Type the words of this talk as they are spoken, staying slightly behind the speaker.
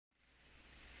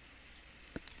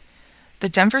The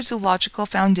Denver Zoological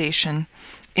Foundation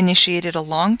initiated a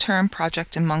long-term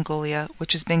project in Mongolia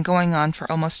which has been going on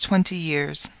for almost 20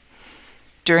 years.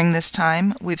 During this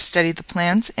time, we've studied the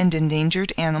plants and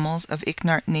endangered animals of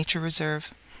Icknart Nature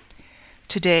Reserve.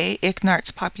 Today,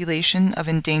 Icknart's population of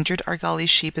endangered Argali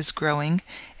sheep is growing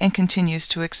and continues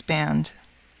to expand.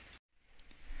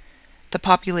 The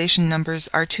population numbers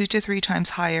are 2 to 3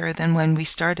 times higher than when we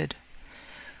started.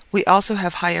 We also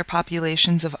have higher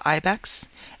populations of ibex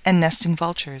and nesting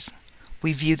vultures.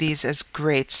 We view these as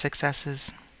great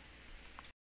successes.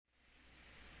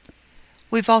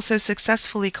 We've also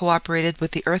successfully cooperated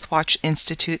with the Earthwatch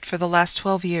Institute for the last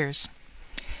 12 years.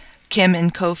 Kim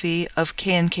and Kofi of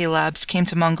K&K LABS came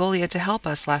to Mongolia to help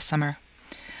us last summer.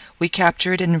 We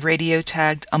captured and radio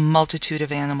tagged a multitude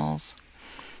of animals.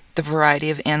 The variety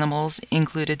of animals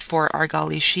included 4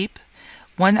 Argali sheep,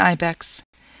 1 ibex,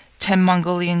 10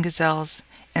 Mongolian gazelles,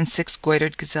 and 6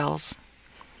 goitered gazelles.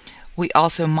 We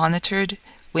also monitored,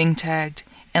 wing-tagged,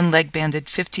 and leg-banded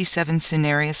 57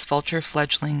 cinereous vulture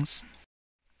fledglings.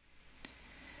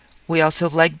 We also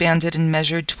leg-banded and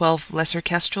measured 12 lesser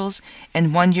kestrels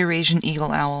and 1 Eurasian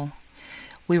eagle owl.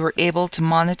 We were able to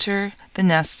monitor the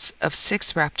nests of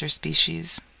 6 raptor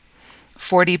species.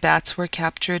 40 bats were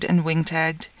captured and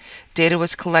wing-tagged. Data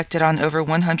was collected on over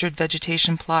 100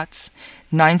 vegetation plots.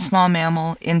 9 small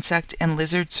mammal, insect, and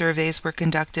lizard surveys were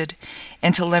conducted,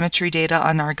 and telemetry data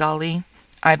on Argali,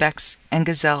 ibex, and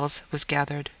gazelles was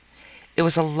gathered. It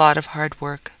was a lot of hard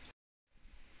work,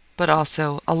 but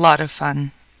also a lot of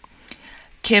fun.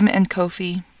 Kim and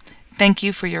Kofi, thank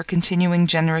you for your continuing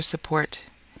generous support.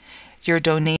 Your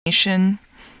donation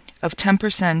of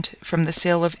 10% from the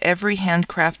sale of every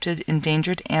handcrafted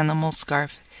endangered animal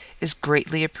scarf is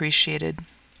greatly appreciated.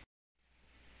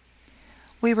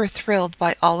 We were thrilled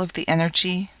by all of the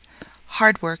energy,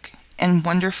 hard work, and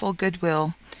wonderful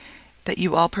goodwill that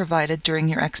you all provided during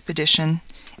your expedition,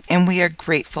 and we are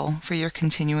grateful for your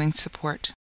continuing support.